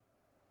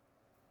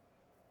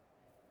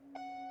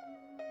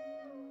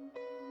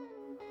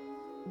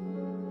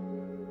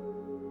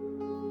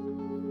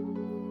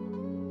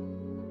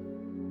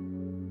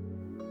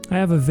I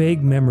have a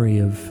vague memory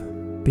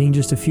of being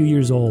just a few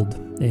years old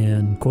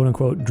and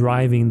quote-unquote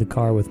driving the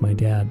car with my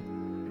dad.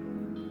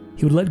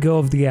 He would let go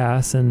of the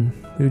gas and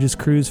we would just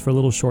cruise for a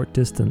little short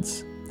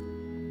distance.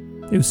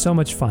 It was so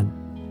much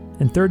fun.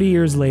 And 30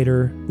 years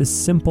later, this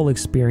simple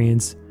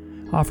experience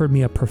offered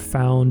me a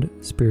profound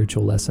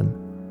spiritual lesson.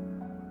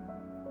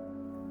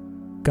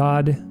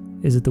 God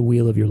is at the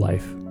wheel of your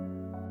life.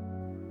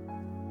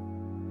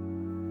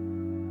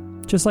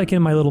 Just like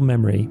in my little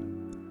memory,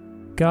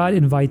 God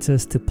invites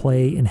us to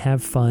play and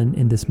have fun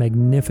in this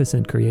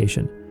magnificent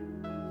creation,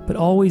 but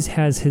always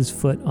has his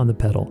foot on the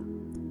pedal.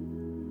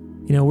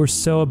 You know, we're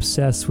so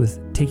obsessed with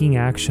taking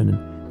action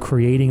and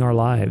creating our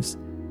lives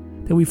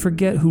that we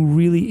forget who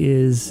really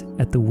is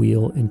at the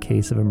wheel in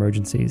case of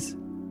emergencies.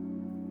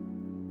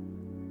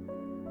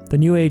 The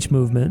New Age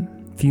movement,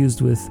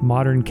 fused with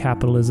modern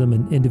capitalism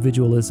and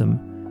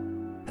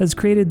individualism, has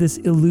created this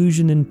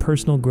illusion in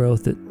personal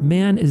growth that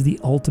man is the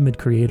ultimate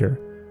creator,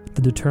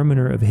 the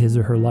determiner of his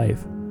or her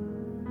life.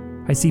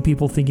 I see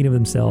people thinking of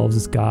themselves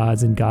as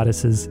gods and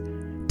goddesses,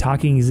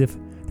 talking as if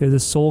they're the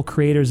sole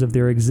creators of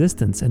their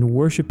existence and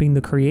worshiping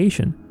the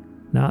creation,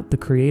 not the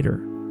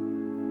creator.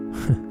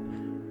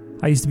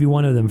 I used to be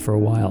one of them for a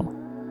while.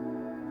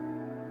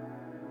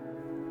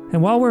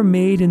 And while we're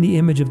made in the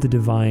image of the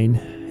divine,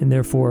 and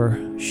therefore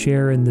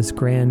share in this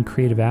grand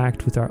creative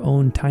act with our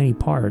own tiny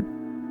part,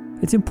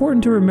 it's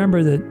important to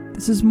remember that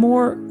this is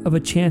more of a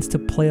chance to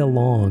play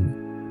along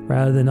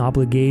rather than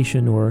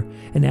obligation or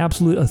an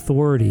absolute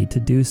authority to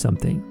do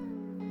something.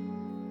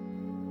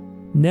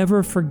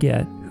 Never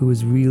forget who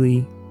is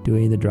really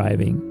doing the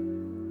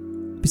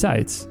driving.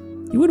 Besides,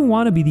 you wouldn't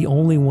want to be the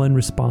only one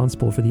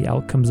responsible for the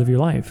outcomes of your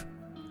life.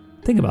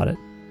 Think about it.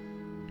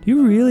 Do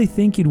you really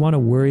think you'd want to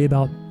worry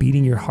about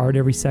beating your heart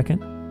every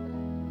second?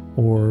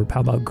 Or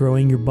how about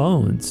growing your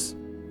bones,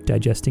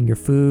 digesting your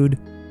food,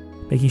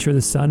 making sure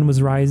the sun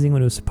was rising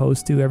when it was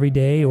supposed to every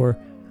day, or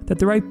that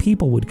the right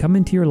people would come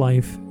into your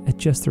life at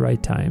just the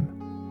right time?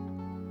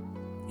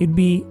 It'd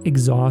be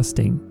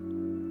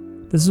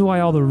exhausting. This is why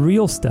all the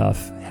real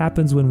stuff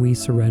happens when we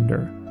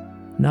surrender,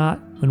 not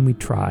when we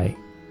try,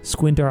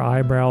 squint our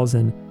eyebrows,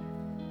 and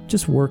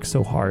just work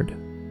so hard.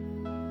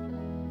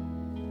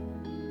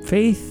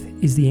 Faith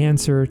is the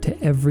answer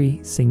to every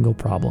single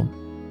problem.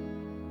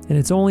 And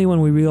it's only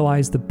when we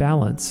realize the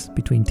balance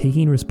between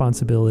taking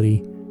responsibility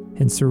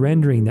and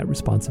surrendering that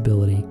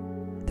responsibility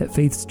that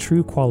faith's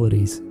true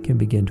qualities can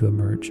begin to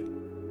emerge.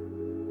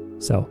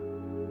 So,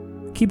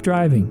 keep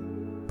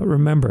driving, but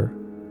remember,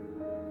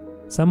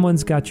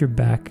 someone's got your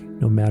back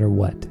no matter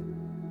what,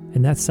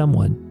 and that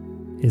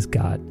someone is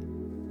God.